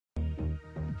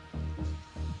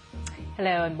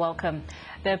Hello and welcome.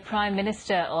 The Prime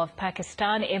Minister of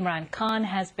Pakistan, Imran Khan,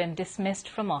 has been dismissed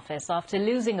from office after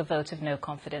losing a vote of no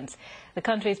confidence. The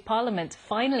country's parliament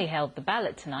finally held the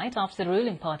ballot tonight after the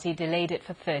ruling party delayed it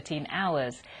for 13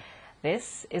 hours.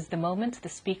 This is the moment the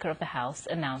Speaker of the House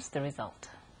announced the result.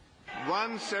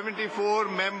 174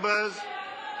 members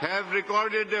have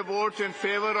recorded their votes in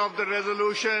favour of the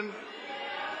resolution.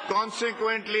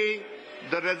 Consequently,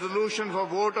 the resolution for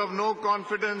vote of no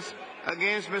confidence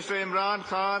against Mr. Imran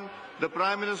Khan, the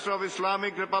Prime Minister of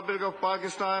Islamic Republic of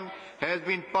Pakistan, has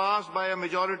been passed by a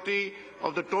majority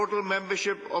of the total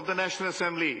membership of the National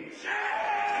Assembly.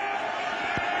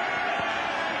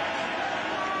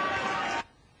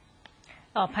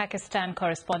 Our Pakistan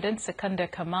correspondent, Sikandar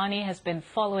Kamani, has been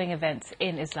following events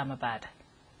in Islamabad.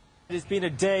 It's been a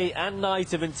day and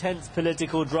night of intense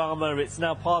political drama. It's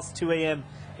now past 2 a.m.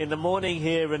 in the morning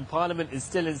here and Parliament is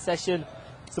still in session.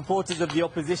 Supporters of the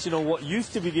opposition, or what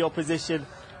used to be the opposition,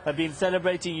 have been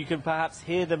celebrating. You can perhaps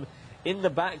hear them in the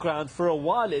background. For a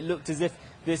while it looked as if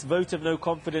this vote of no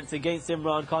confidence against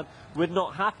Imran Khan would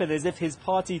not happen, as if his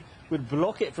party would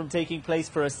block it from taking place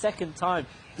for a second time,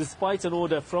 despite an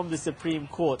order from the Supreme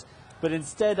Court. But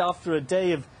instead, after a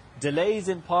day of delays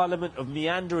in Parliament, of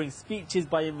meandering speeches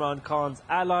by Imran Khan's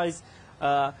allies,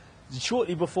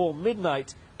 shortly before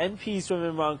midnight, MPs from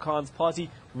Imran Khan's party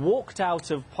walked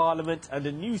out of Parliament, and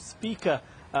a new Speaker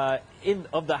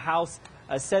of the House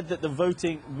said that the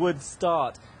voting would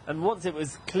start. And once it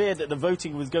was clear that the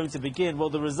voting was going to begin, well,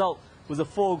 the result was a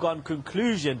foregone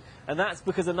conclusion, and that's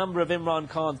because a number of Imran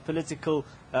Khan's political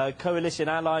coalition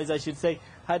allies, I should say,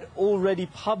 had already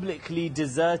publicly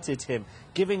deserted him,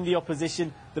 giving the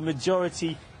opposition the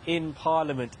majority in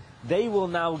Parliament. They will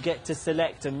now get to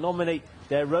select and nominate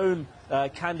their own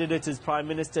candidate as Prime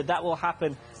Minister. That will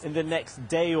happen in the next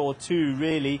day or two,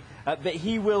 really. But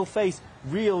he will face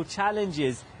real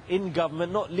challenges in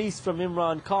government, not least from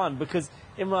Imran Khan, because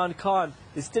Imran Khan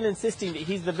is still insisting that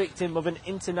he's the victim of an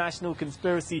international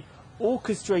conspiracy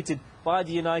orchestrated by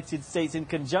the United States in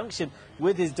conjunction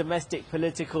with his domestic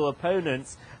political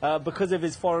opponents because of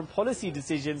his foreign policy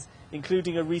decisions,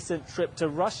 including a recent trip to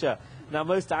Russia. Now,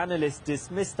 most analysts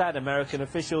dismiss that. American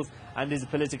officials and his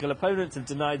political opponents have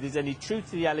denied there's any truth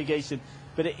to the allegation,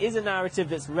 but it is a narrative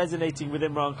that's resonating with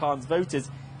Imran Khan's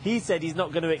voters. He said he's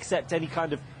not going to accept any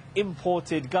kind of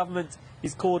imported government.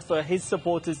 He's called for his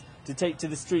supporters to take to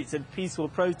the streets in peaceful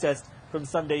protest from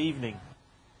Sunday evening.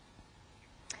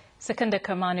 Sikandar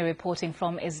Kamani reporting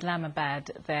from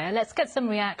Islamabad there. Let's get some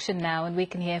reaction now, and we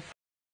can hear